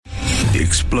The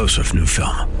explosive new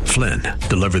film, Flynn,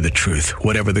 deliver the truth,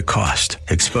 whatever the cost,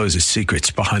 exposes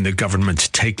secrets behind the government's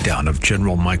takedown of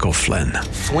General Michael Flynn.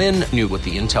 Flynn knew what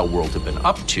the intel world had been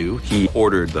up to. He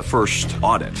ordered the first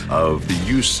audit of the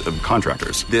use of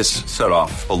contractors. This set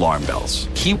off alarm bells.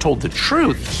 He told the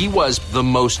truth. He was the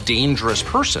most dangerous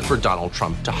person for Donald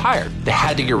Trump to hire. They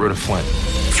had to get rid of Flynn.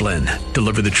 Flynn,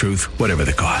 deliver the truth, whatever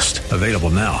the cost. Available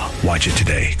now. Watch it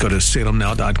today. Go to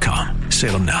salemnow.com.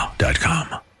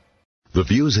 salemnow.com. The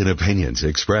views and opinions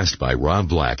expressed by Rob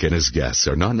Black and his guests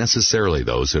are not necessarily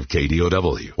those of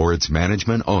KDOW or its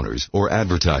management, owners, or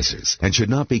advertisers, and should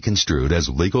not be construed as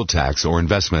legal, tax, or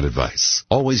investment advice.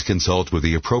 Always consult with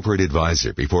the appropriate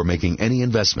advisor before making any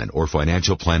investment or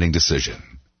financial planning decision.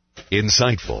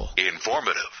 Insightful,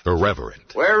 informative,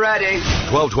 irreverent. We're ready.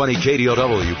 1220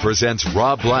 KDOW presents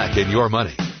Rob Black and Your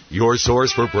Money. Your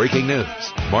source for breaking news,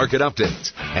 market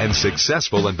updates, and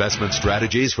successful investment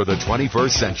strategies for the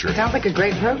 21st century. Sounds like a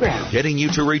great program. Getting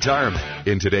you to retirement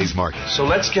in today's market. So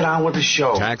let's get on with the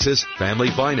show. Taxes, family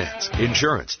finance,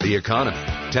 insurance, the economy,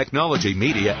 technology,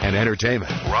 media, and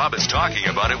entertainment. Rob is talking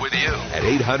about it with you at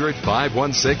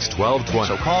 800-516-1220.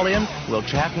 So call in, we'll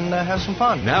chat and have some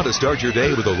fun. Now to start your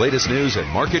day with the latest news and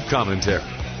market commentary.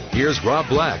 Here's Rob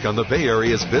Black on the Bay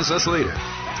Area's business leader,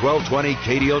 1220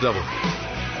 KDOW.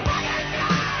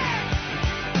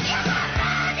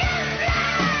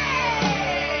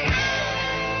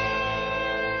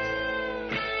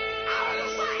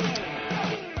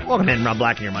 Welcome in, Rob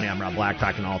Black and Your Money. I'm Rob Black,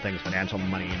 talking all things financial,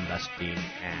 money, investing,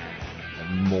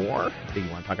 and more. What do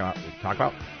you want to talk about? We talk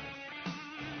about?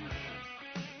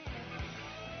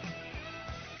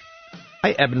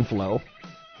 I ebb and flow.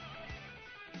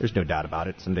 There's no doubt about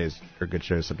it. Some days are good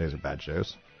shows, some days are bad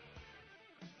shows.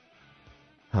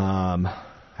 I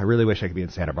really wish I could be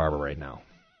in Santa Barbara right now.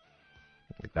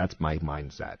 Like, that's my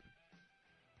mindset.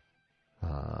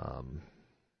 I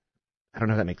don't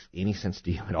know if that makes any sense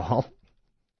to you at all.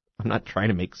 I'm not trying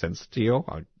to make sense to you.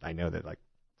 I know that, like,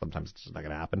 sometimes it's just not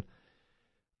going to happen.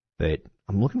 But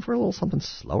I'm looking for a little something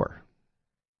slower.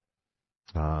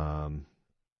 Something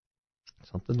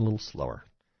a little slower.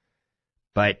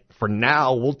 But for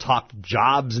now, we'll talk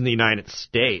jobs in the United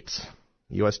States.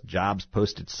 U.S. jobs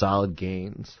posted solid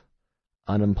gains.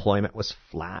 Unemployment was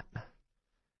flat.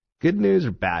 Good news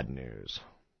or bad news?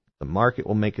 The market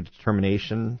will make a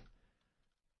determination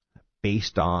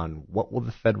based on what will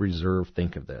the Fed Reserve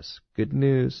think of this. Good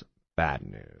news, bad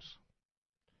news.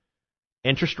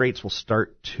 Interest rates will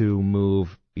start to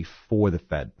move before the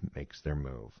Fed makes their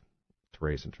move to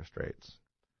raise interest rates.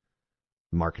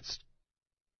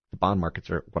 The bond markets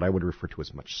are what I would refer to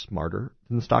as much smarter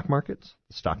than the stock markets.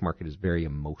 The stock market is very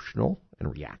emotional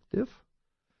and reactive,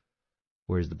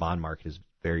 whereas the bond market is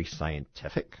very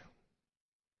scientific.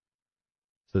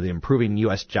 So the improving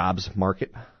U.S. jobs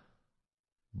market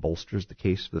bolsters the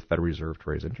case for the Federal Reserve to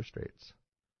raise interest rates.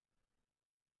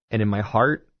 And in my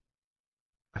heart,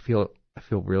 I feel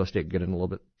real estate getting a little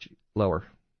bit lower.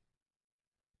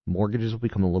 Mortgages will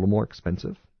become a little more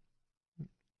expensive,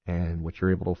 and what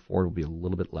you're able to afford will be a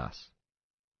little bit less.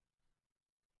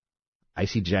 I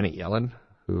see Janet Yellen,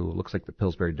 who looks like the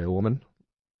Pillsbury Dough woman.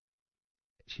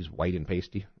 She's white and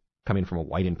pasty, coming from a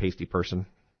white and pasty person.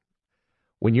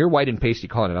 When you're white and pasty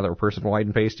calling another person white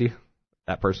and pasty,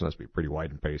 that person must be pretty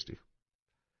white and pasty.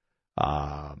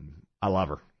 I love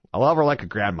her. I love her like a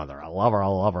grandmother. I love her.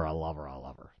 I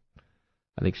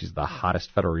think she's the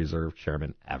hottest Federal Reserve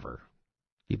chairman ever.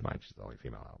 Keep in mind, she's the only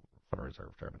female Federal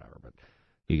Reserve chairman ever, but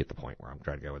you get the point where I'm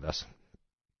trying to go with this.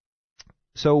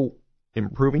 So,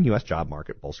 improving U.S. job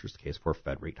market bolsters the case for a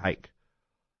Fed rate hike.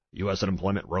 U.S.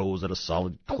 unemployment rose at a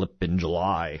solid clip in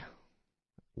July.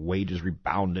 Wages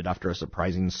rebounded after a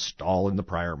surprising stall in the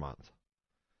prior month.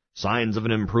 Signs of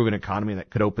an improving economy that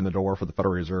could open the door for the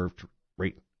Federal Reserve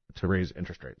to raise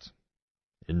interest rates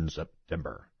in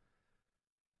September.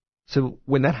 So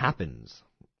when that happens,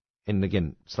 and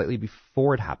again, slightly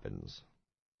before it happens,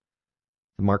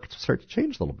 the markets will start to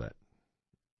change a little bit.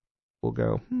 We'll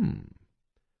go,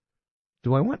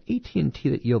 do I want AT&T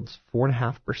that yields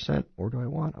 4.5%, or do I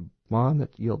want a bond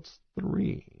that yields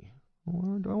 3%?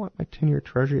 Or do I want my 10-year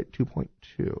Treasury at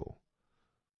 2.2%?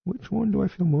 Which one do I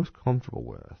feel most comfortable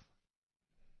with?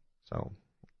 So,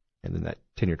 and then that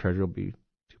 10-year Treasury will be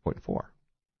 2.4%.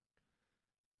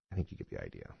 I think you get the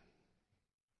idea.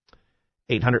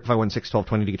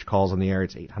 800-516-1220 to get your calls on the air.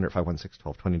 It's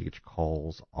 800-516-1220 to get your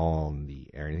calls on the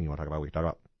air. Anything you want to talk about, we can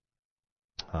talk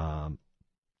about.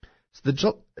 So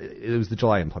it was the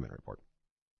July employment report.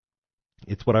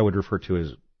 It's what I would refer to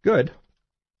as good,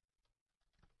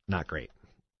 not great.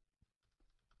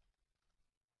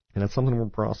 And that's something we're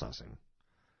processing.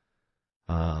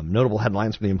 Notable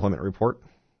headlines from the employment report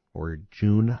were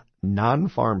June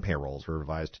non-farm payrolls were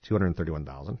revised to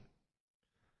 231,000.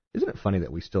 Isn't it funny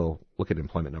that we still look at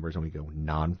employment numbers and we go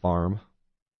non-farm?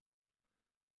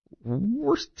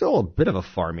 We're still a bit of a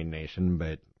farming nation,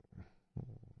 but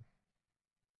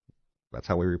that's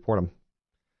how we report them.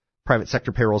 Private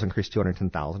sector payrolls increased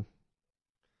 210,000.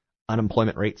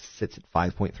 Unemployment rate sits at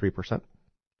 5.3%.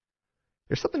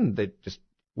 There's something that just,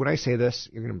 when I say this,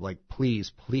 you're going to be like,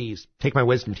 please, please, take my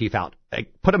wisdom teeth out.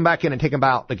 Put them back in and take them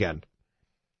out again.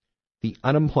 The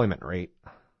unemployment rate,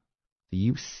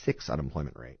 the U6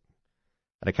 unemployment rate,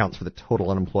 that accounts for the total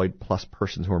unemployed plus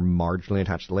persons who are marginally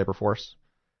attached to the labor force,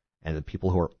 and the people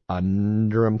who are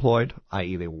underemployed,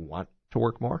 i.e. they want to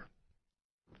work more,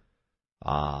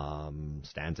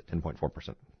 stands at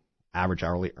 10.4%. Average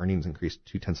hourly earnings increased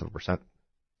 0.2%.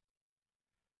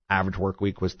 Average work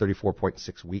week was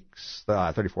 34.6 weeks,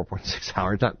 34.6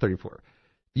 hours, not 34.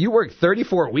 You work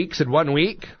 34 weeks in 1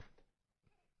 week?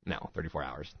 No, 34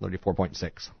 hours, 34.6.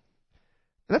 And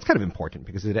that's kind of important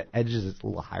because it edges it a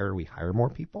little higher. We hire more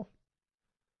people.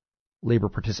 Labor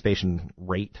participation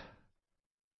rate,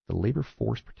 the labor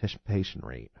force participation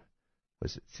rate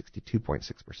was at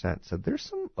 62.6%. So there's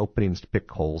some openings to pick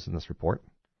holes in this report.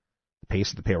 The pace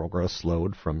of the payroll growth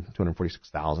slowed from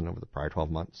 246,000 over the prior 12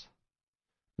 months.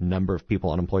 Number of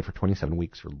people unemployed for 27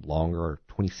 weeks or longer, or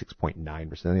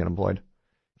 26.9% of the unemployed.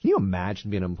 Can you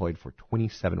imagine being unemployed for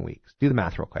 27 weeks? Do the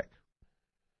math real quick.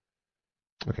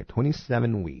 Okay,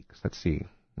 27 weeks. Let's see.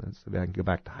 I can go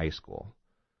back to high school.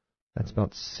 That's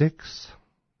about 7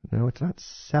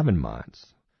 months.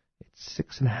 It's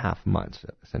 6.5 months,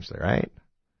 essentially, right?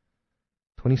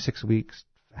 26 weeks,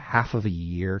 half of a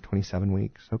year, 27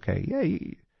 weeks. Okay, yeah.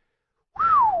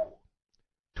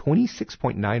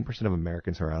 26.9% of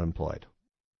Americans are unemployed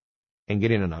and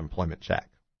getting an unemployment check.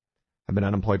 Have been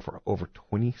unemployed for over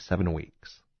 27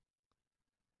 weeks.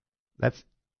 That's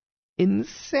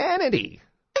insanity.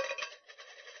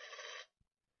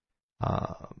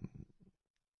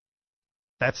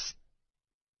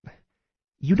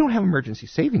 You don't have emergency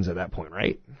savings at that point,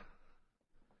 right?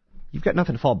 You've got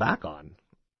nothing to fall back on.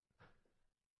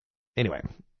 Anyway,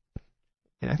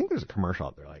 and I think there's a commercial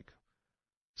out there like,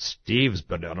 Steve's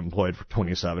been unemployed for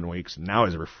 27 weeks, and now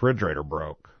his refrigerator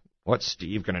broke. What's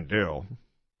Steve going to do?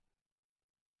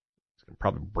 He's going to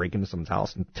probably break into someone's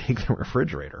house and take the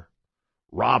refrigerator.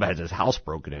 Rob has his house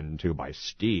broken into by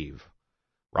Steve.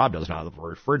 Rob doesn't have a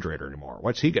refrigerator anymore.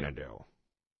 What's he going to do?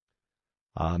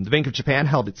 The Bank of Japan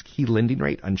held its key lending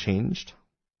rate unchanged.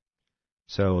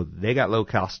 So they got low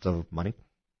cost of money.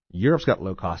 Europe's got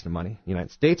low cost of money. The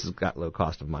United States has got low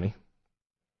cost of money.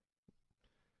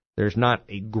 There's not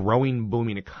a growing,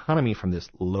 booming economy from this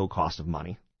low cost of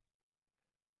money.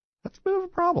 That's a bit of a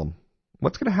problem.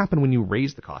 What's going to happen when you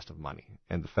raise the cost of money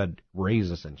and the Fed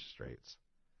raises interest rates?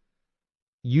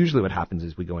 Usually what happens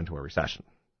is we go into a recession.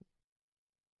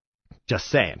 Just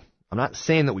saying. I'm not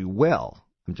saying that we will.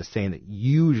 I'm just saying that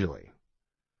usually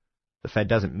the Fed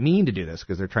doesn't mean to do this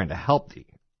because they're trying to help the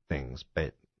things,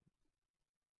 but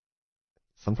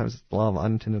sometimes it's a lot of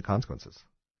unintended consequences.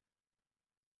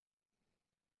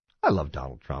 I love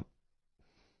Donald Trump.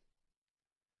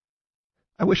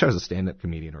 I wish I was a stand-up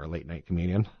comedian or a late-night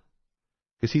comedian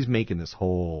because he's making this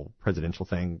whole presidential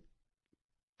thing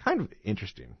kind of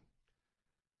interesting.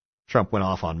 Trump went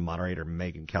off on moderator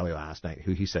Megyn Kelly last night,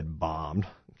 who he said bombed.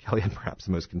 Kelly had perhaps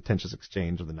the most contentious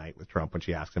exchange of the night with Trump when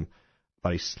she asked him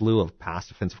about a slew of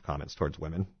past offensive comments towards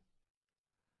women.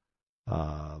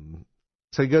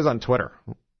 So he goes on Twitter.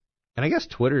 And I guess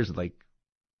Twitter is like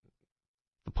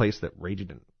the place that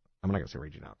I'm not going to say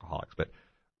raging alcoholics, but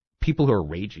people who are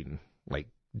raging, like,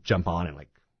 jump on and, like,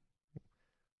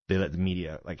 they let the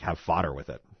media, like, have fodder with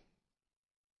it.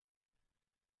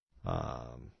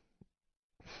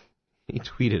 He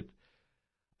tweeted,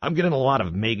 I'm getting a lot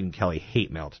of Megyn Kelly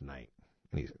hate mail tonight.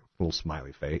 And he's a little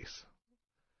smiley face.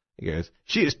 He goes,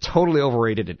 she is totally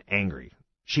overrated and angry.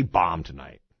 She bombed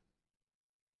tonight.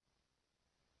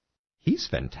 He's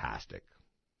fantastic.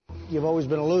 You've always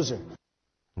been a loser.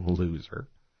 Loser.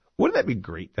 Wouldn't that be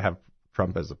great to have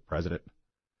Trump as the president?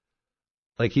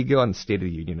 Like, he'd go on the State of the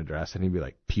Union address and he'd be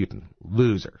like, Putin,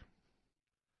 loser.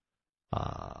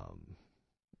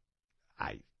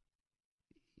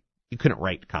 You couldn't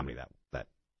write comedy that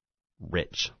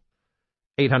rich.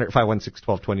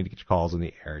 800-516-1220 to get your calls on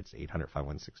the air. It's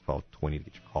 800-516-1220 to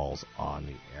get your calls on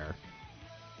the air.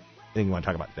 Anything you want to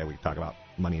talk about today? We can talk about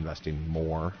money investing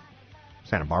more.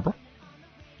 Santa Barbara?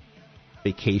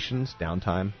 Vacations,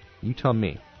 downtime? You tell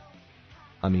me.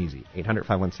 I'm easy.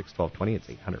 800-516-1220. It's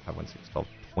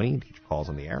 800-516-1220 to get your calls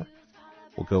on the air.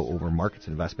 We'll go over markets,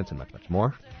 investments, and much, much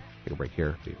more. Take a break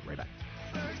here. Be right back.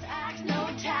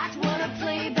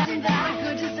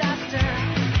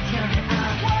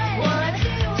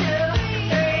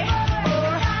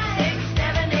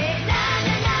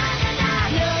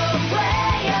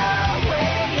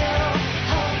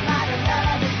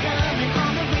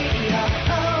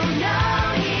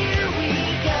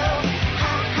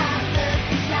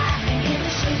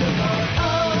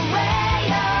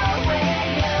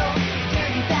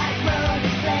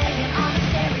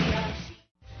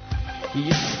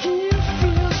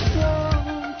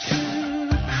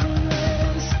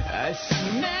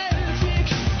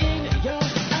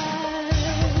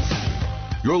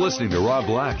 You're listening to Rob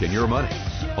Black and Your Money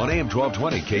on AM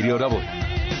 1220 KDOW.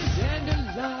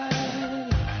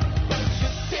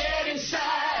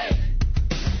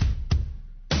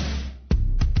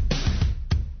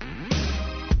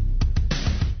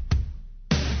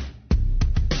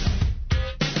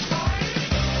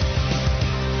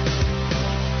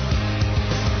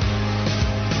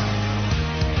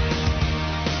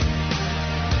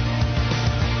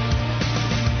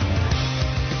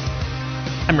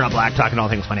 I'm Rob Black, talking all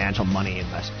things financial, money,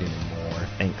 investing, and more.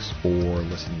 Thanks for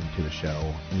listening to the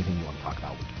show. Anything you want to talk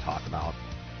about, we can talk about.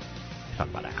 Talk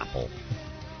about Apple.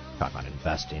 Talk about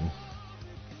investing.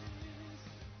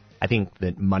 I think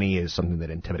that money is something that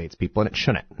intimidates people, and it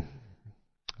shouldn't.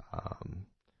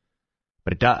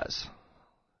 But it does.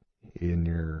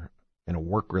 In a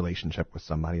work relationship with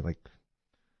somebody, like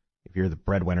if you're the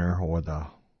breadwinner or the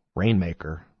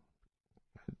rainmaker,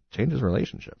 it changes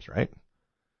relationships, right?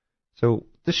 So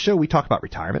this show, we talk about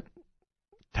retirement,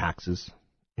 taxes,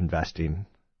 investing,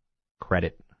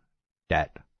 credit,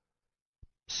 debt,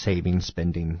 saving,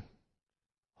 spending,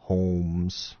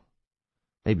 homes,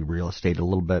 maybe real estate a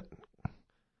little bit.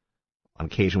 On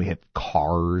occasion, we hit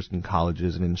cars and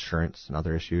colleges and insurance and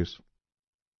other issues.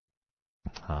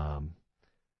 I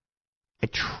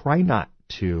try not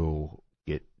to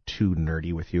get too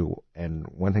nerdy with you, and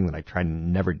one thing that I try to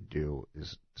never do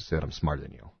is to say that I'm smarter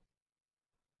than you.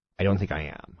 I don't think I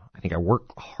am. I think I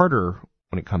work harder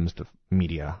when it comes to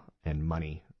media and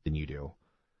money than you do.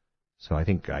 So I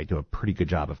think I do a pretty good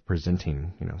job of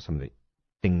presenting, some of the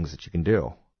things that you can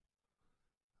do.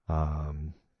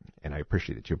 And I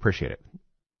appreciate that you appreciate it.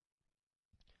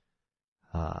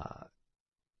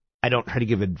 I don't try to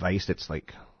give advice that's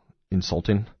like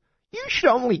insulting. You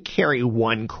should only carry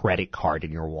one credit card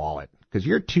in your wallet because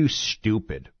you're too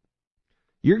stupid.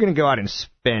 You're going to go out and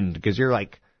spend because you're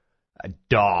like a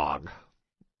dog.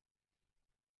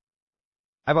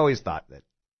 I've always thought that,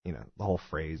 the whole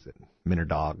phrase that men are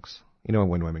dogs. When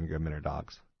women go, men are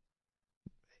dogs.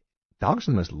 Dogs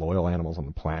are the most loyal animals on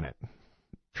the planet.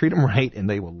 Treat them right and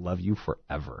they will love you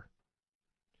forever.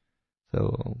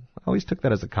 So I always took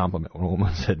that as a compliment when a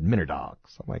woman said men are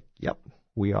dogs. I'm like, yep,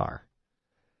 we are.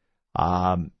 So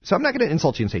I'm not going to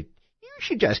insult you and say, you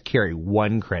should just carry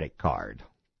one credit card.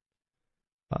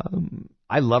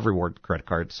 I love reward credit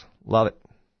cards. Love it.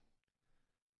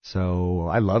 So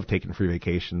I love taking free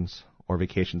vacations or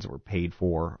vacations that were paid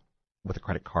for with a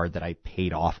credit card that I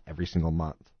paid off every single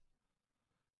month.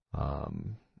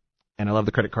 And I love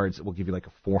the credit cards that will give you like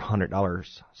a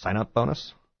 $400 sign-up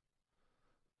bonus.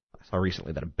 I saw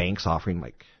recently that a bank's offering,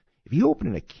 like, if you open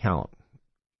an account,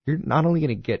 you're not only going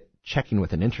to get checking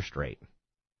with an interest rate,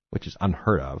 which is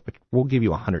unheard of, but we'll give you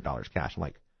 $100 cash. I'm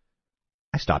like,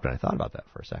 I stopped and I thought about that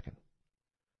for a second.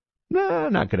 No,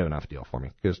 not good enough deal for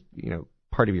me because,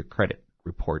 part of your credit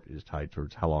report is tied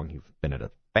towards how long you've been at a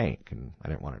bank, and I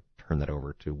didn't want to turn that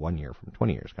over to 1 year from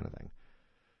 20 years kind of thing.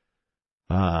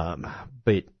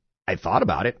 But I thought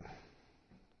about it.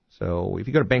 So if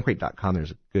you go to bankrate.com,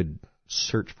 there's a good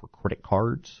search for credit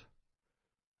cards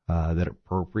that are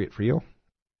appropriate for you.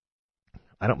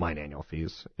 I don't mind annual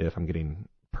fees if I'm getting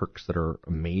perks that are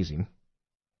amazing.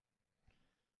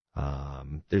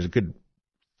 There's a good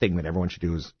thing that everyone should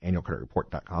do is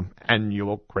annualcreditreport.com.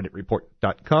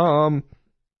 Annualcreditreport.com.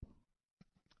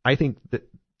 I think that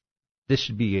this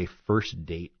should be a first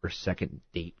date or second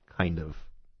date kind of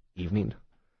evening.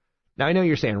 Now, I know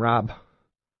you're saying, Rob,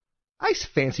 I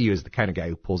fancy you as the kind of guy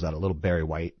who pulls out a little Barry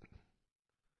White,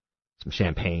 some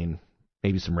champagne,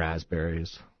 maybe some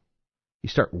raspberries. You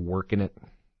start working it.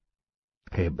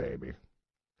 Hey, baby.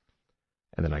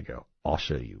 And then I go, I'll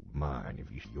show you mine if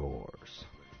you yours.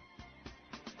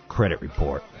 Credit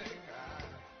report.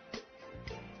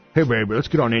 Hey, baby, let's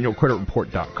get on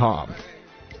annualcreditreport.com.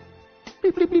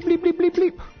 Bleep, bleep, bleep, bleep, bleep, bleep,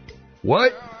 bleep.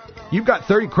 What? You've got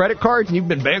 30 credit cards and you've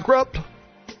been bankrupt?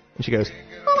 And she goes,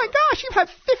 oh my gosh, you've had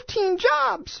 15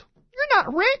 jobs. You're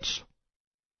not rich.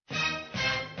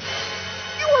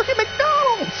 You work at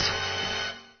McDonald's.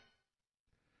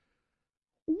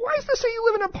 why does this say you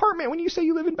live in an apartment when you say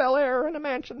you live in Bel Air in a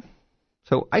mansion?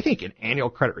 So I think an annual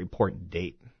credit report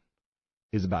date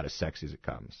is about as sexy as it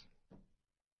comes.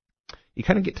 You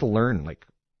kind of get to learn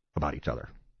about each other.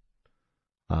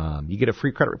 You get a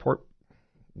free credit report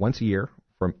once a year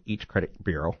from each credit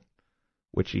bureau,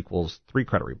 which equals 3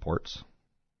 credit reports.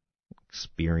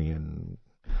 Experian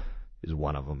is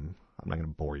one of them. I'm not going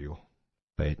to bore you,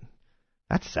 but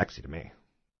that's sexy to me.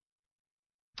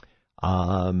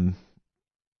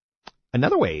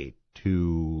 Another way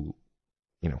to,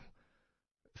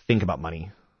 think about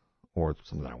money, or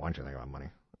something that I want you to think about money,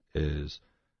 is,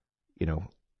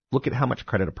 look at how much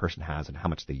credit a person has and how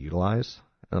much they utilize,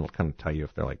 and it'll kind of tell you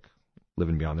if they're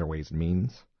living beyond their ways and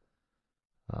means.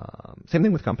 Same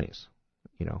thing with companies.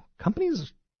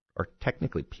 Companies are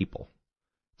technically people.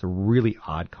 It's a really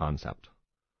odd concept,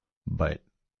 but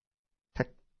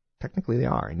technically they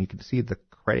are, and you can see the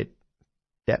credit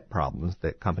debt problems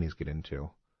that companies get into.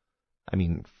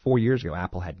 4 years ago,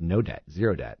 Apple had no debt,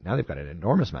 0 debt. Now they've got an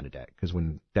enormous amount of debt because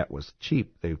when debt was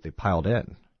cheap, they piled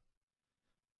in.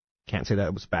 Can't say that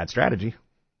it was a bad strategy,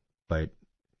 but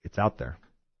it's out there.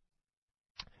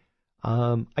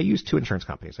 I use 2 insurance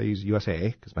companies. I use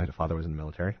USAA because my father was in the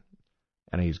military,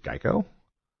 and I use Geico.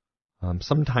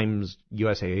 Sometimes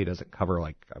USAA doesn't cover,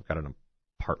 I've got an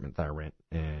apartment that I rent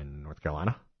in North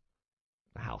Carolina.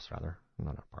 A house, rather.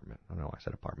 Not an apartment. I don't know why I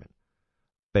said apartment.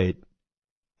 But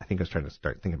I think I was trying to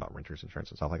start thinking about renters insurance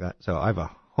and stuff like that. So I have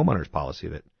a homeowner's policy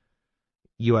that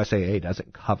USAA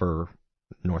doesn't cover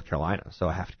North Carolina. So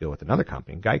I have to go with another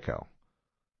company, Geico.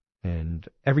 And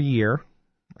every year,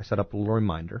 I set up a little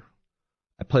reminder.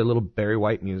 I play a little Barry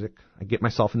White music. I get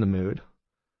myself in the mood.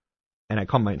 And I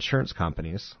call my insurance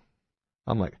companies.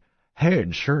 I'm like, hey,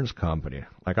 insurance company,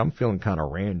 I'm feeling kind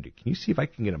of randy. Can you see if I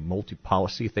can get a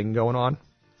multi-policy thing going on?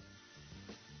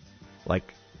 Can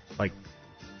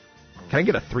I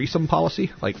get a threesome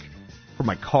policy? For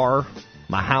my car,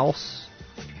 my house,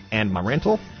 and my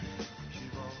rental?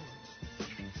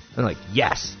 They're like,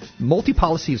 yes,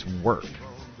 multi-policies work.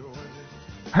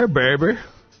 Hey, baby,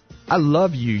 I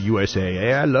love you,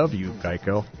 USAA. I love you,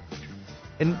 Geico.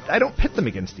 And I don't pit them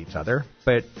against each other,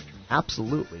 but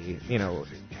absolutely,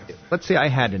 let's say I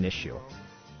had an issue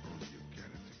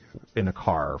in a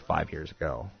car 5 years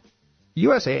ago.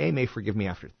 USAA may forgive me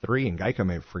after 3, and Geico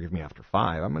may forgive me after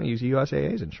 5. I'm going to use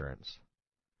USAA's insurance.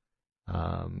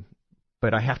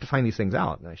 But I have to find these things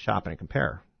out, and I shop and I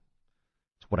compare.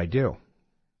 It's what I do.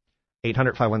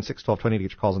 800-516-1220 to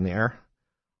get your calls in the air.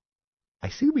 I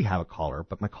see we have a caller,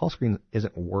 but my call screen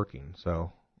isn't working,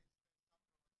 so...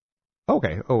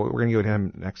 Okay, we're going to go to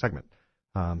him next segment.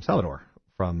 Salvador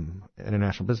from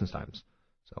International Business Times.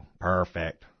 So,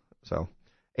 perfect. So...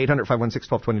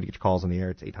 800-516-1220 to get your calls on the air.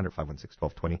 It's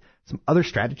 800-516-1220. Some other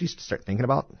strategies to start thinking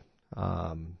about.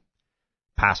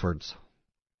 Passwords.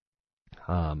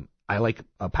 I like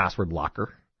a password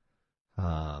locker.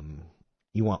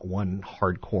 You want one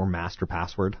hardcore master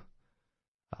password.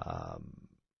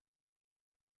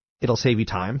 It'll save you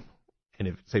time. And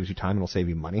if it saves you time, it'll save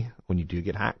you money when you do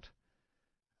get hacked.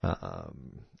 I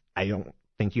don't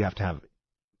think you have to have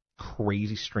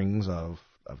crazy strings of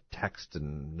text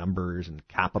and numbers and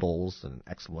capitals and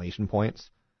exclamation points.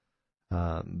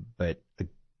 But a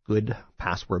good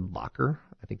password locker,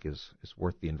 I think, is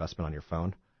worth the investment on your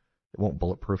phone. It won't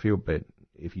bulletproof you, but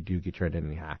if you do get your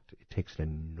identity hacked, it takes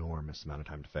an enormous amount of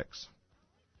time to fix.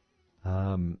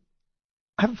 I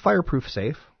have a fireproof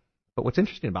safe, but what's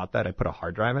interesting about that, I put a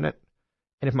hard drive in it,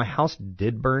 and if my house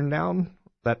did burn down,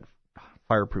 that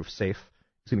fireproof safe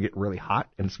is going to get really hot,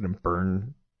 and it's going to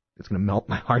burn. It's going to melt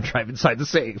my hard drive inside the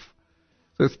safe.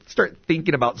 So start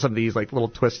thinking about some of these little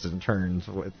twists and turns.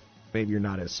 With maybe you're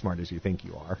not as smart as you think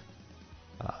you are.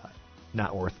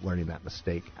 Not worth learning that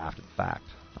mistake after the fact.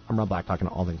 I'm Rob Black, talking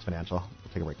to all things financial.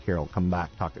 We'll take a break here. We'll come back,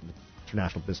 talk at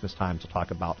International Business Times. We'll talk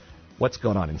about what's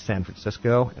going on in San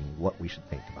Francisco and what we should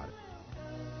think about it.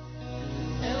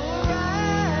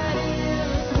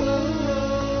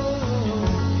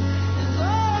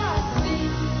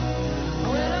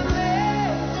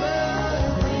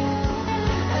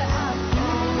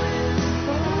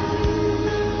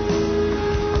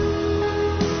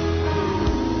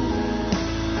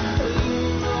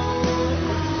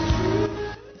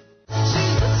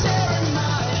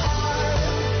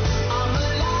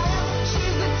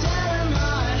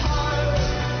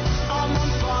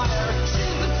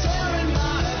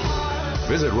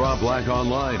 Visit Rob Black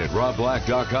online at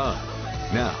robblack.com.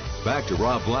 Now, back to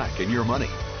Rob Black and Your Money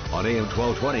on AM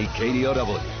 1220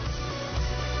 KDOW.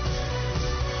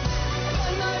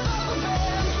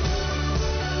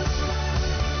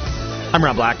 I'm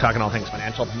Rob Black, talking all things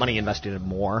financial, money, investing, and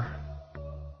more.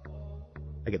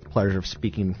 I get the pleasure of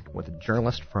speaking with a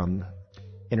journalist from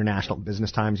International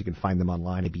Business Times. You can find them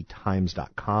online at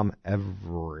btimes.com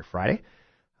every Friday.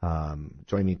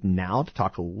 Joining me now to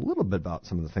talk a little bit about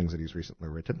some of the things that he's recently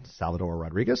written, Salvador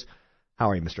Rodriguez.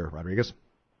 How are you, Mr. Rodriguez?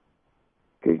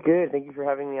 Good. Thank you for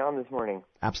having me on this morning.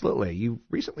 Absolutely. You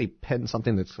recently penned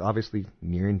something that's obviously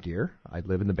near and dear. I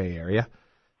live in the Bay Area.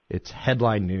 It's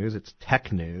headline news. It's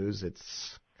tech news.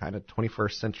 It's kind of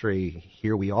 21st century,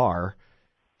 here we are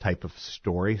type of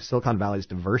story. Silicon Valley's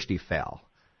diversity fail.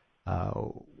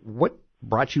 What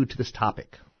brought you to this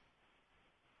topic?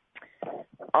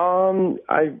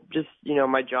 I just,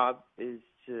 my job is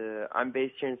I'm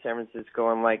based here in San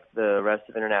Francisco, unlike the rest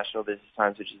of International Business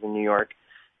Times, which is in New York.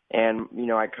 And,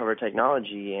 I cover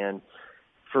technology. And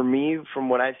for me, from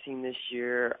what I've seen this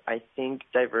year, I think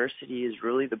diversity is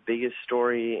really the biggest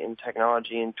story in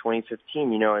technology in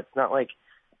 2015. It's not like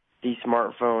these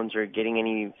smartphones are getting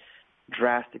any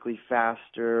drastically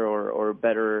faster or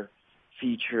better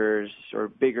features or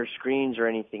bigger screens or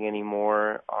anything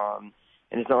anymore.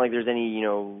 And it's not like there's any,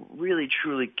 really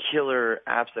truly killer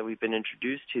apps that we've been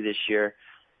introduced to this year.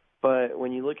 But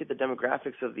when you look at the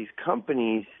demographics of these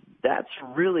companies, that's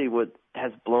really what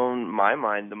has blown my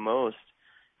mind the most.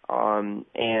 And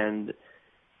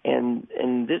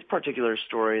in this particular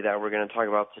story that we're going to talk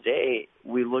about today,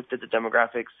 we looked at the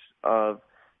demographics of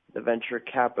the venture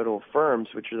capital firms,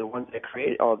 which are the ones that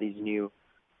create all these new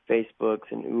Facebooks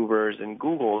and Ubers and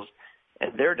Googles,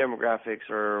 and their demographics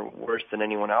are worse than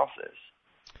anyone else's.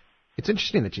 It's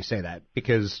interesting that you say that,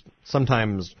 because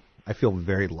sometimes I feel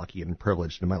very lucky and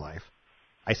privileged in my life.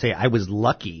 I say I was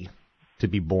lucky to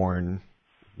be born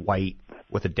white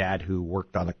with a dad who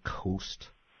worked on the coast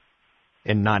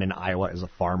and not in Iowa as a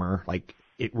farmer. Like,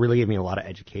 it really gave me a lot of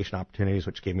education opportunities,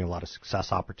 which gave me a lot of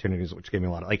success opportunities, which gave me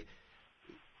a lot of,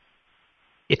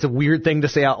 it's a weird thing to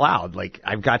say out loud. Like,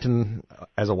 I've gotten,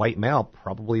 as a white male,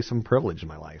 probably some privilege in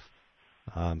my life,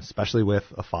 especially with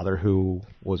a father who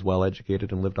was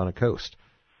well-educated and lived on a coast.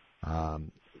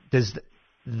 Does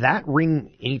that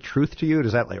ring any truth to you?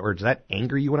 Does that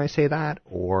anger you when I say that?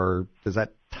 Or does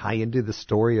that tie into the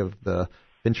story of the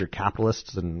venture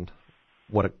capitalists and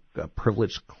what a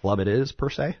privileged club it is, per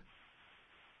se?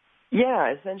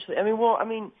 Yeah, essentially.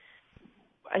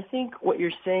 I think what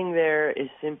you're saying there is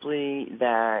simply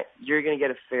that you're going to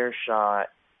get a fair shot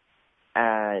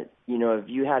at, if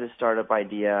you had a startup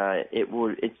idea,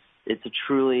 it's a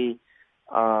true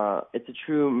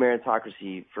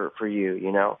meritocracy for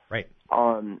you, Right.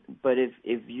 But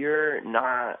if you're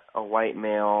not a white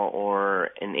male or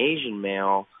an Asian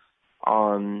male,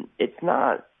 it's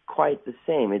not quite the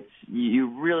same. You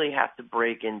really have to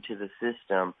break into the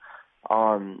system.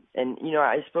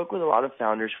 I spoke with a lot of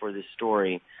founders for this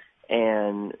story,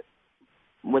 and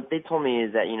what they told me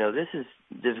is that, this is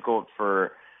difficult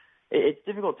it's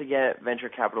difficult to get venture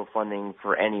capital funding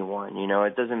for anyone.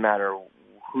 It doesn't matter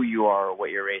who you are or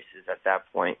what your race is at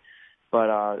that point.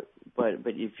 But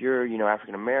if you're,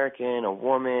 African American, a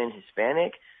woman,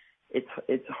 Hispanic,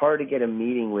 it's hard to get a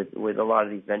meeting with a lot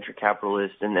of these venture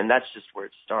capitalists, and that's just where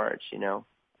it starts,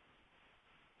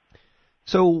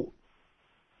 So,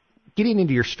 getting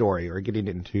into your story, or getting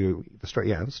into the story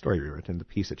you wrote in the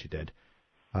piece that you did,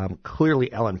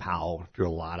 clearly Ellen Powell drew a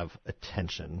lot of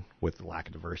attention with the lack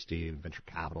of diversity in the venture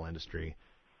capital industry,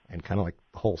 and kind of like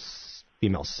the whole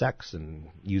female sex and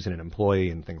using an employee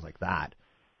and things like that.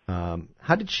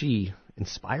 How did she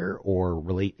inspire or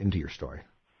relate into your story?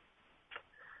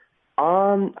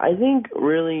 I think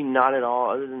really not at all,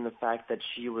 other than the fact that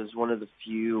she was one of the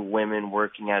few women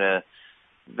working at a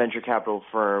venture capital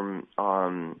firm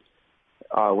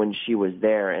when she was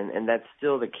there, and that's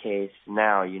still the case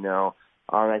now.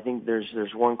 I think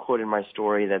there's one quote in my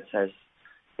story that says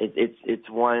it's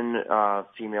one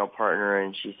female partner,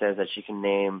 and she says that she can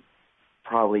name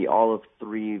probably all of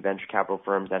 3 venture capital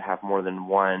firms that have more than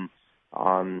one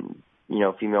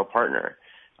female partner.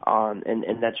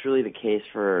 And that's really the case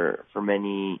for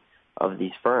many of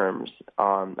these firms.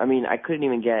 I couldn't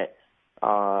even get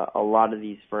a lot of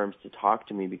these firms to talk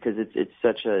to me because it's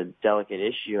such a delicate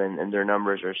issue, and their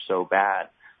numbers are so bad.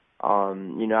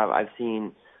 I've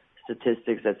seen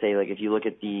statistics that say, like, if you look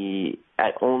at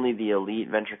only the elite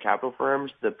venture capital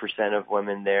firms, the percent of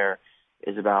women there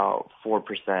is about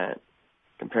 4%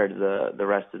 compared to the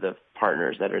rest of the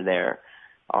partners that are there.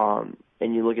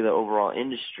 And you look at the overall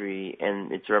industry,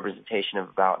 and it's a representation of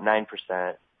about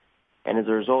 9%. And as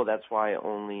a result, that's why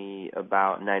only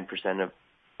about 9% of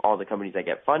all the companies that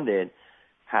get funded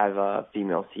have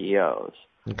female CEOs.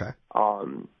 Okay.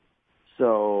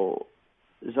 So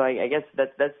I guess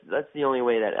that's the only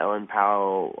way that Ellen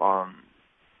Powell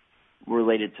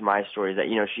related to my story, that,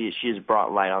 she has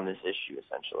brought light on this issue,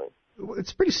 essentially.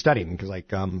 It's pretty stunning because,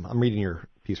 I'm reading your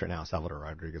piece right now, Salvador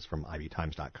Rodriguez from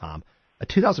IBTimes.com. A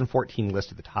 2014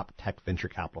 list of the top tech venture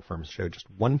capital firms showed just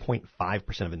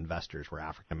 1.5% of investors were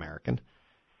African American.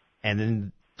 And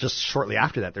then just shortly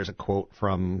after that, there's a quote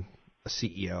from a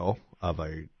CEO of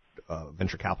a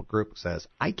venture capital group who says,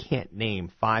 "I can't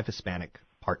name 5 Hispanic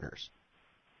partners.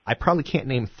 I probably can't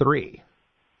name 3.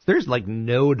 So there's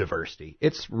no diversity.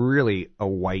 It's really a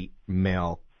white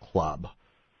male club.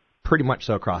 Pretty much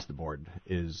so across the board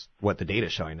is what the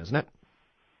data's showing, isn't it?"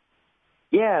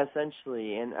 Yeah,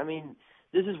 essentially. And I mean,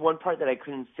 this is one part that I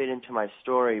couldn't fit into my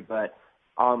story, but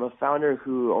a founder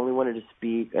who only wanted to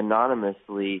speak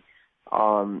anonymously,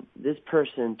 this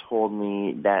person told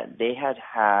me that they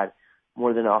had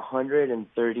more than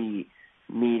 130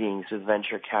 meetings with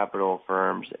venture capital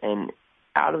firms, and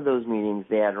out of those meetings,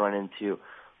 they had run into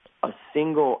a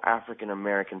single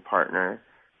African-American partner,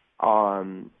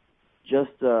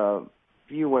 just a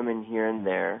few women here and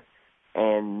there,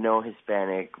 and no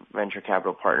Hispanic venture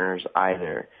capital partners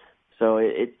either. So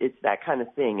it's that kind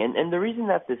of thing. And the reason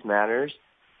that this matters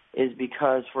is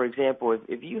because, for example,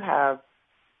 if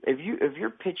you're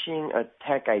pitching a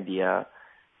tech idea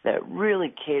that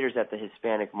really caters at the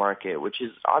Hispanic market, which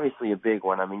is obviously a big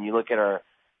one. I mean, you look at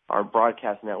our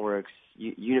broadcast networks,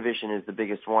 Univision is the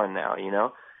biggest one now,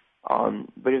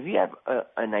 But if you have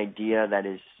an idea that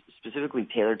is specifically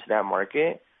tailored to that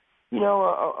market,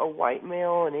 a white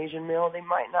male, an Asian male, they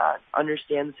might not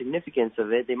understand the significance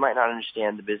of it. They might not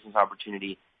understand the business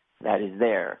opportunity that is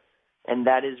there. And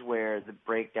that is where the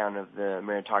breakdown of the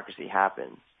meritocracy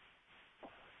happens.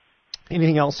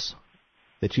 Anything else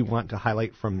that you want to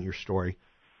highlight from your story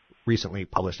recently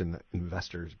published in the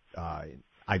Investors,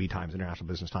 IB Times, International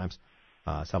Business Times,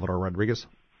 Salvador Rodriguez?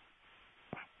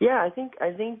 Yeah, I think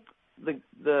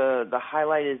the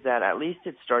highlight is that at least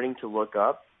it's starting to look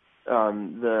up.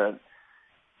 The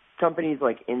companies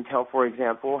like Intel, for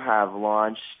example, have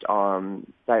launched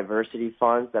diversity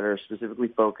funds that are specifically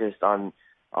focused on,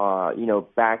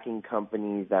 backing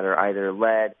companies that are either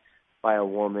led by a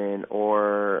woman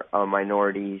or a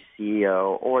minority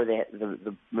CEO, or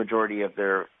the majority of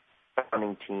their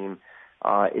founding team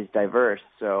is diverse.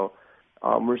 So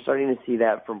we're starting to see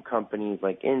that from companies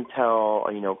like Intel.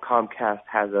 Comcast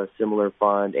has a similar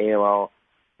fund. AOL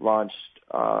launched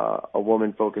a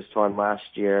woman-focused fund last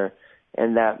year,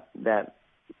 and that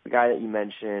guy that you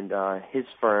mentioned, his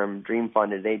firm, Dream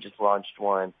Funded, they just launched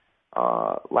one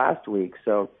last week.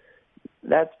 So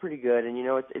that's pretty good, and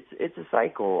it's a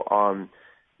cycle.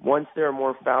 Once there are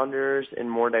more founders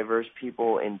and more diverse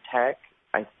people in tech,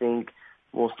 I think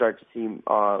we'll start to see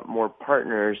more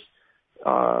partners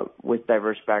with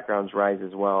diverse backgrounds rise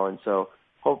as well, and so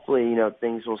hopefully,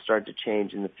 things will start to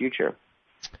change in the future.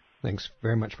 Thanks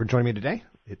very much for joining me today.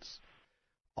 It's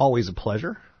always a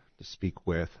pleasure to speak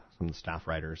with some of the staff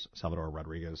writers, Salvador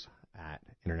Rodriguez at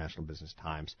International Business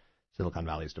Times. Silicon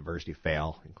Valley's diversity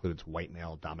fail includes white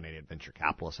male-dominated venture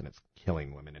capitalists, and it's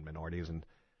killing women and minorities. And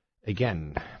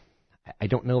again, I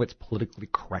don't know if it's politically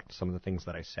correct, some of the things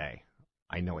that I say.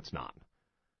 I know it's not,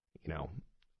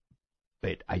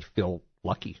 but I feel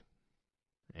lucky,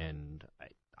 and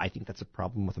I think that's a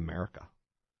problem with America.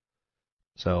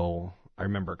 So I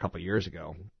remember a couple of years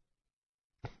ago,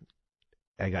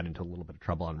 I got into a little bit of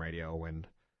trouble on radio when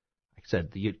I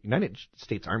said the United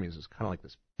States Army is kind of like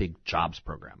this big jobs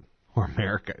program for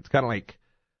America. It's kind of like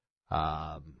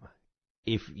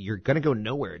if you're going to go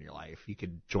nowhere in your life, you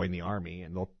could join the Army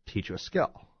and they'll teach you a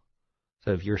skill.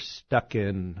 So if you're stuck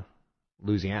in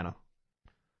Louisiana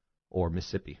or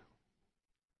Mississippi,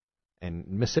 and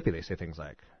in Mississippi they say things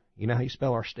like, you know how you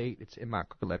spell our state? It's in my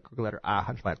crooked letter,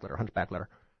 hunchback letter.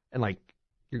 And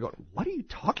you're going, what are you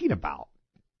talking about?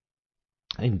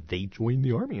 And they join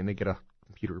the Army and they get a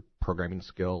computer programming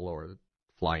skill or a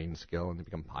flying skill and they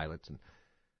become pilots. And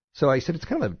so I said it's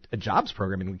kind of a jobs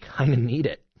program and we kind of need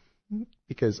it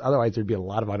because otherwise there'd be a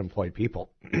lot of unemployed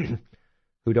people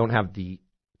who don't have the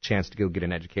chance to go get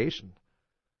an education.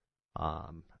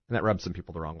 And that rubs some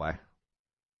people the wrong way.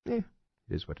 It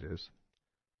is what it is.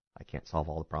 I can't solve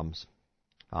all the problems.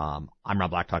 I'm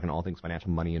Rob Black, talking all things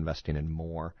financial, money, investing, and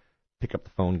more. Pick up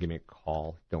the phone, give me a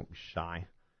call. Don't be shy.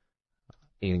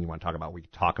 Anything you want to talk about, we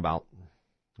can talk about.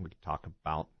 We've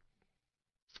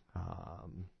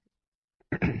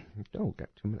got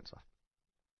 2 minutes left.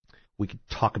 We could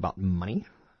talk about money.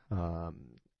 And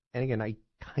again, I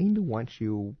kind of want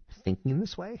you thinking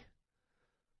this way.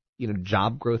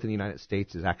 Job growth in the United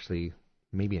States is actually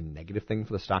maybe a negative thing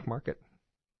for the stock market.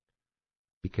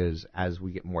 Because as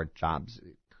we get more jobs,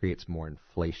 it creates more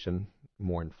inflation.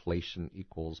 More inflation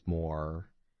equals more,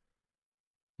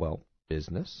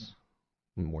 business.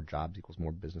 More jobs equals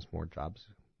more business, more jobs.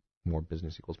 More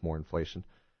business equals more inflation.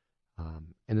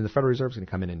 And then the Federal Reserve is going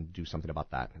to come in and do something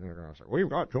about that. And they're going to say, we've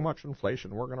got too much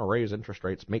inflation. We're going to raise interest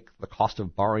rates, make the cost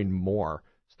of borrowing more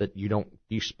so that you don't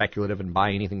be speculative and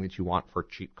buy anything that you want for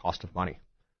cheap cost of money,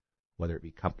 whether it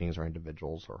be companies or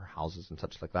individuals or houses and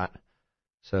such like that.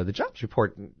 So the jobs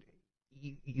report,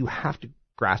 you have to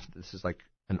grasp that this is like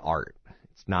an art.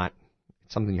 It's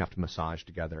something you have to massage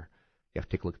together. You have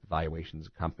to take a look at the valuations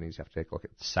of companies. You have to take a look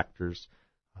at sectors.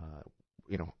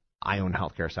 I own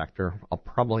healthcare sector. I'll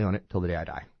probably own it till the day I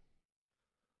die.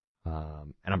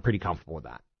 And I'm pretty comfortable with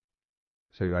that.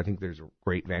 So I think there's a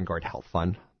great Vanguard Health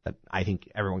Fund that I think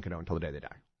everyone can own till the day they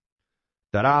die.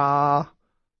 Ta-da!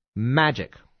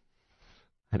 Magic.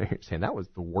 I know you're saying that was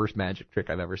the worst magic trick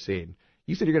I've ever seen.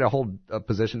 You said you're going to hold a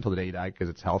position till the day you die because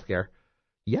it's healthcare.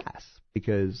 Yes,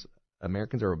 because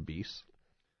Americans are obese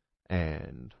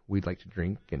and we'd like to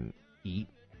drink and eat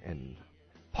and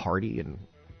party and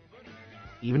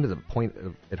even to the point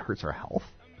of it hurts our health.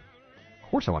 Of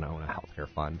course I want to own a healthcare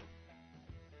fund.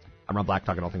 I'm Rob Black,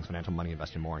 talking all things financial, money,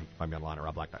 investing, more. You can find me online at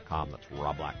robblack.com. That's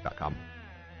robblack.com.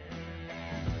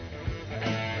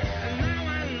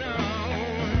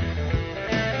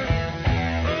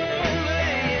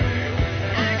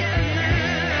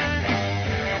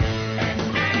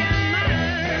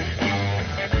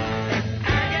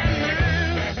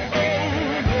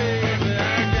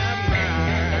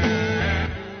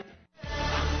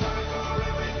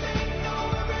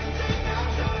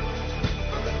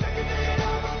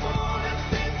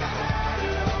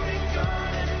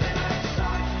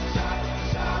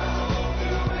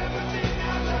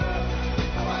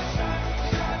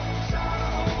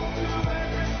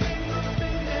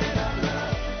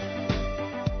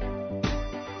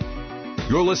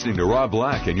 You're listening to Rob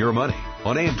Black and Your Money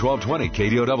on AM 1220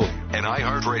 KDOW, an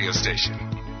iHeart radio station.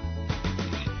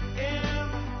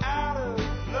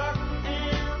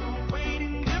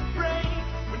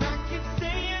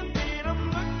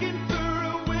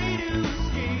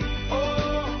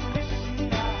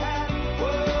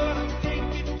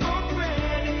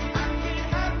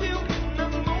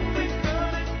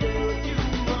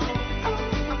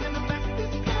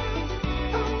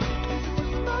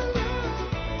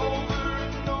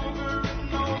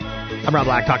 I'm Rob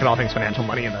Black, talking all things financial,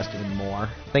 money, investing, and more.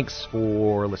 Thanks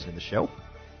for listening to the show.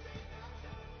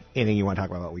 Anything you want to talk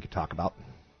about, we could talk about.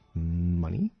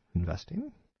 Money,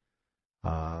 investing.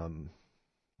 I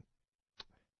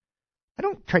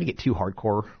don't try to get too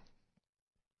hardcore.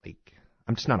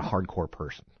 I'm just not a hardcore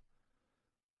person.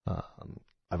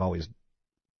 I've always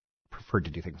preferred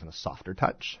to do things in a softer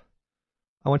touch.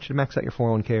 I want you to max out your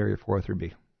 401k or your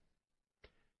 403b.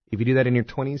 If you do that in your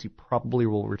 20s, you probably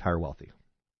will retire wealthy.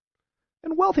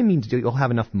 And wealthy means you'll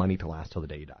have enough money to last till the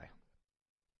day you die.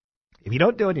 If you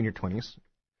don't do it in your 20s,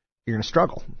 you're going to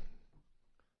struggle.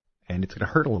 And it's going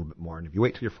to hurt a little bit more. And if you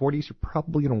wait till your 40s, you're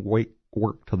probably going to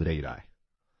work till the day you die.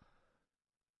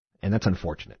 And that's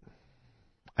unfortunate.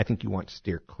 I think you want to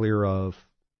steer clear of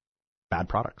bad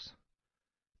products.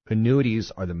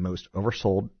 Annuities are the most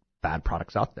oversold bad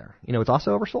products out there. You know, it's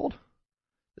also oversold.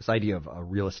 This idea of a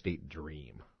real estate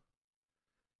dream.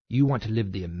 You want to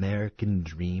live the American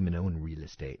dream and own real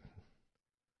estate.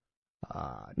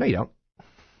 No, you don't.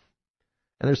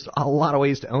 And there's a lot of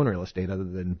ways to own real estate other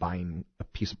than buying a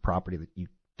piece of property that you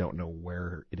don't know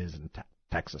where it is in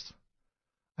Texas.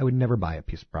 I would never buy a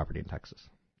piece of property in Texas.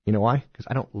 You know why? Because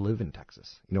I don't live in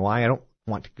Texas. You know why? I don't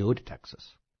want to go to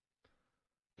Texas.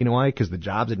 You know why? Because the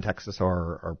jobs in Texas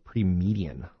are pretty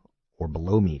median or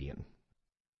below median.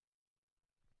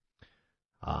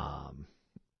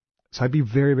 So I'd be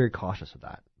very, very cautious of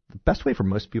that. The best way for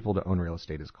most people to own real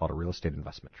estate is called a real estate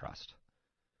investment trust.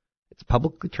 It's a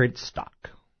publicly traded stock.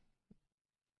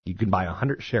 You can buy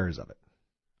 100 shares of it.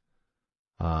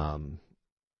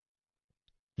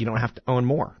 You don't have to own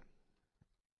more.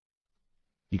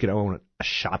 You can own a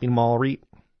shopping mall REIT,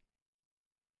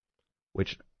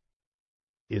 which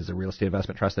is a real estate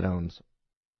investment trust that owns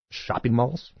shopping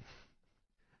malls.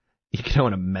 You can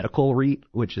own a medical REIT,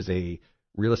 which is a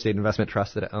real estate investment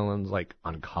trust that owns like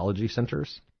oncology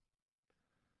centers.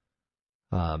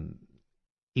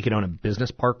 You can own a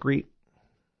business park REIT.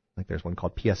 Like there's one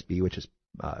called PSB, which is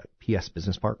PS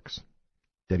Business Parks.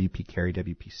 WP Carey,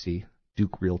 WPC.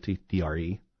 Duke Realty,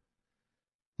 DRE.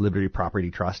 Liberty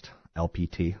Property Trust,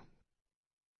 LPT.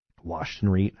 Washington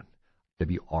REIT,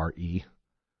 WRE.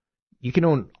 You can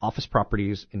own office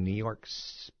properties in New York,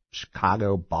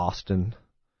 Chicago, Boston,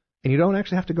 and you don't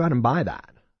actually have to go out and buy that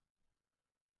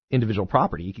individual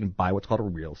property. You can buy what's called a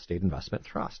real estate investment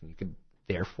trust, and you can,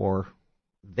 therefore,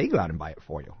 they go out and buy it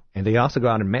for you, and they also go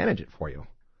out and manage it for you.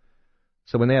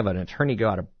 So when they have an attorney go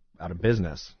out of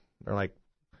business, they're like,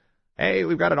 hey,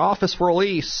 we've got an office for a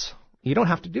lease. You don't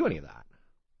have to do any of that.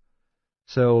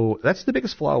 So that's the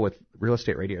biggest flaw with real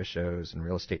estate radio shows and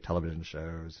real estate television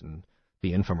shows and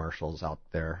the infomercials out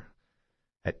there.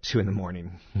 At 2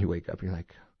 a.m, you wake up and you're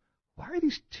like, why are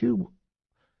these two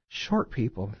short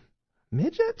people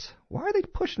midgets? Why are they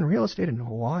pushing real estate in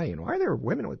Hawaii? And why are there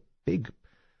women with big,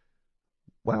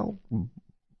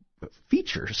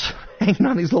 features hanging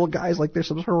on these little guys like they're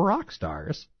some sort of rock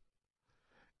stars?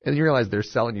 And you realize they're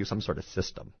selling you some sort of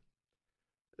system.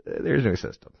 There's no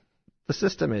system. The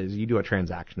system is you do a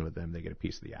transaction with them, they get a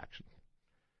piece of the action.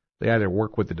 They either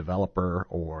work with the developer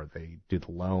or they do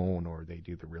the loan or they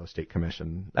do the real estate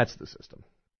commission. That's the system.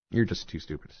 You're just too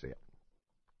stupid to see it.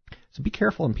 So be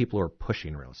careful when people are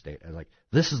pushing real estate and like,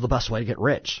 this is the best way to get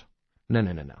rich. No.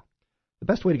 The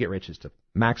best way to get rich is to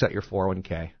max out your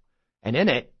 401k. And in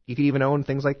it, you can even own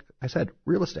things like I said,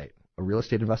 real estate, a real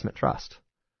estate investment trust.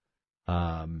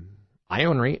 I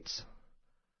own REITs.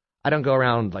 I don't go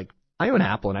around I own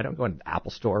Apple and I don't go into the Apple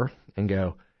store and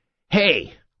go,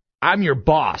 hey, I'm your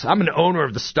boss. I'm an owner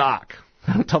of the stock.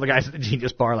 I don't tell the guys at the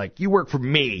Genius Bar, you work for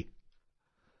me.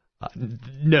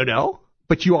 No.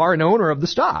 But you are an owner of the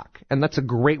stock. And that's a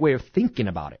great way of thinking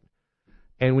about it.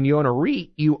 And when you own a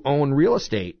REIT, you own real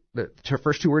estate. The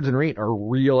first two words in REIT are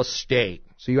real estate.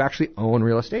 So you actually own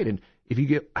real estate. And if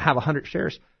you have 100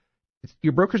 shares,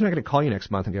 your broker's not going to call you next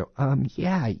month and go,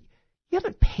 yeah, you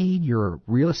haven't paid your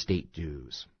real estate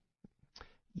dues.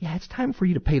 Yeah, it's time for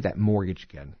you to pay that mortgage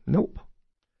again. Nope.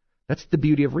 That's the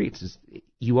beauty of REITs is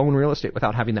you own real estate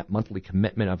without having that monthly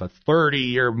commitment of a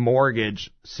 30-year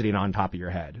mortgage sitting on top of your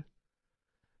head.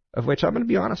 Of which I'm going to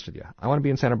be honest with you. I want to be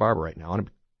in Santa Barbara right now. I want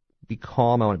to be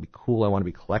calm. I want to be cool. I want to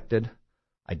be collected.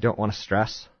 I don't want to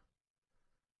stress.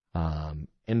 And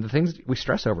the things we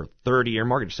stress over, 30-year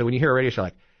mortgage. So when you hear a radio show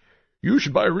like, you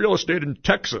should buy real estate in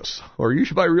Texas, or you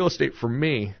should buy real estate from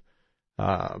me.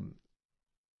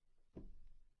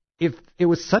 If it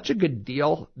was such a good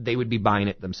deal, they would be buying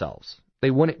it themselves.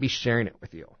 They wouldn't be sharing it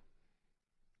with you.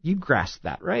 You grasp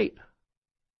that, right?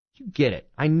 You get it.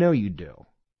 I know you do.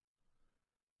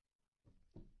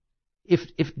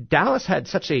 If Dallas had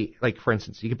such a, for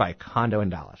instance, you could buy a condo in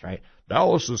Dallas, right?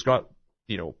 Dallas has got,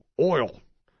 oil.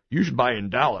 You should buy in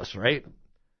Dallas, right? And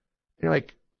you're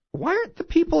like, why aren't the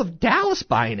people of Dallas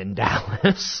buying in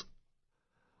Dallas?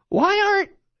 Why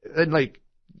aren't, and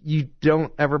you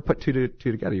don't ever put two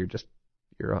together. You're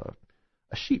a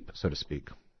sheep, so to speak.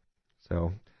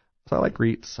 So I like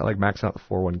REITs. I like maxing out the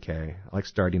 401k. I like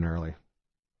starting early.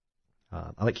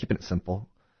 I like keeping it simple.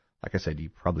 Like I said, you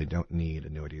probably don't need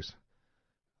annuities.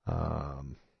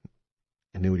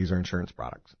 Annuities are insurance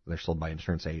products. They're sold by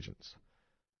insurance agents.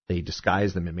 They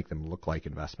disguise them and make them look like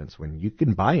investments. When you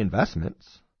can buy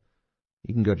investments,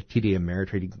 you can go to TD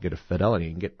Ameritrade, you can go to Fidelity,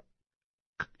 and get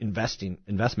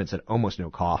investments at almost no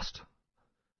cost.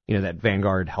 That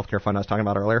Vanguard healthcare fund I was talking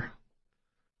about earlier,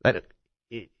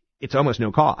 it's almost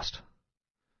no cost.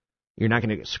 You're not going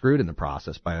to get screwed in the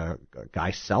process by a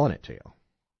guy selling it to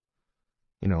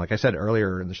you. Like I said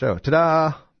earlier in the show,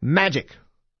 ta-da, magic.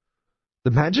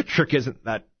 The magic trick isn't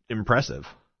that impressive,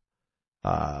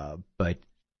 but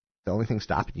the only thing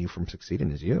stopping you from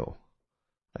succeeding is you.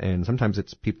 And sometimes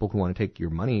it's people who want to take your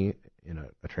money in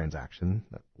a transaction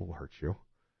that will hurt you.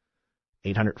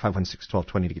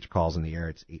 800-516-1220 to get your calls on the air.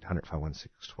 It's 800-516-1220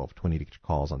 to get your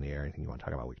calls on the air. Anything you want to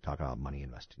talk about, we can talk about money,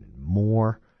 investing, and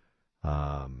more.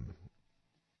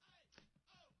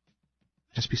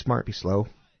 Just be smart, be slow,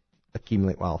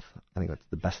 accumulate wealth. I think that's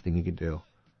the best thing you can do.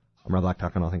 I'm Rob Black,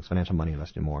 talking all things financial, money,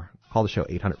 investing, and more. Call the show,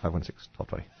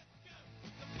 800-516-1220.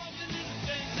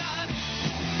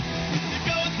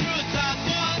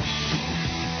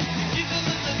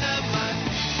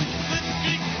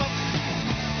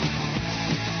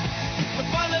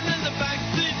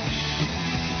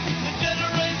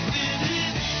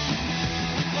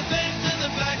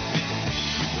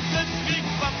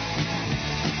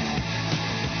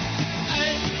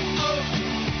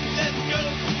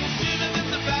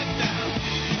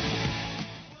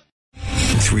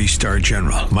 Three-star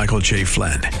General Michael J.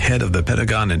 Flynn, head of the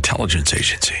Pentagon Intelligence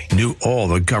Agency, knew all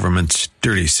the government's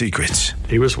dirty secrets.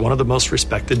 He was one of the most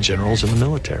respected generals in the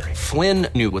military. Flynn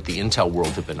knew what the intel world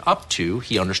had been up to.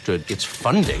 He understood its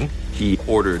funding. He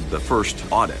ordered the first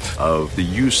audit of the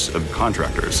use of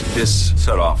contractors. This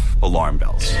set off alarm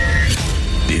bells.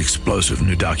 The explosive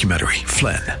new documentary,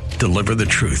 Flynn, Deliver the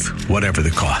Truth, Whatever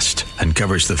the Cost,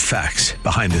 uncovers the facts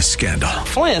behind this scandal.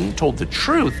 Flynn told the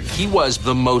truth. He was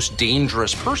the most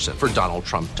dangerous person for Donald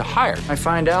Trump to hire. I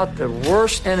find out the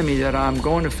worst enemy that I'm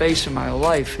going to face in my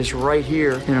life is right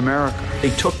here in America. They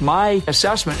took my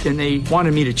assessment and they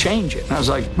wanted me to change it. And I was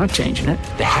like, I'm not changing it.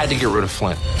 They had to get rid of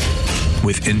Flynn.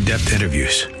 With in-depth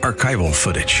interviews, archival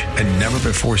footage, and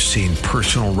never-before-seen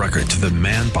personal records of the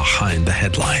man behind the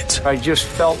headlines. I just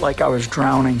felt like I was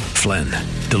drowning. Flynn,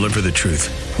 Deliver the Truth,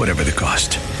 Whatever the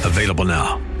Cost. Available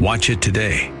now. Watch it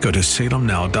today. Go to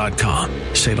salemnow.com.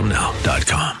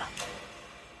 salemnow.com.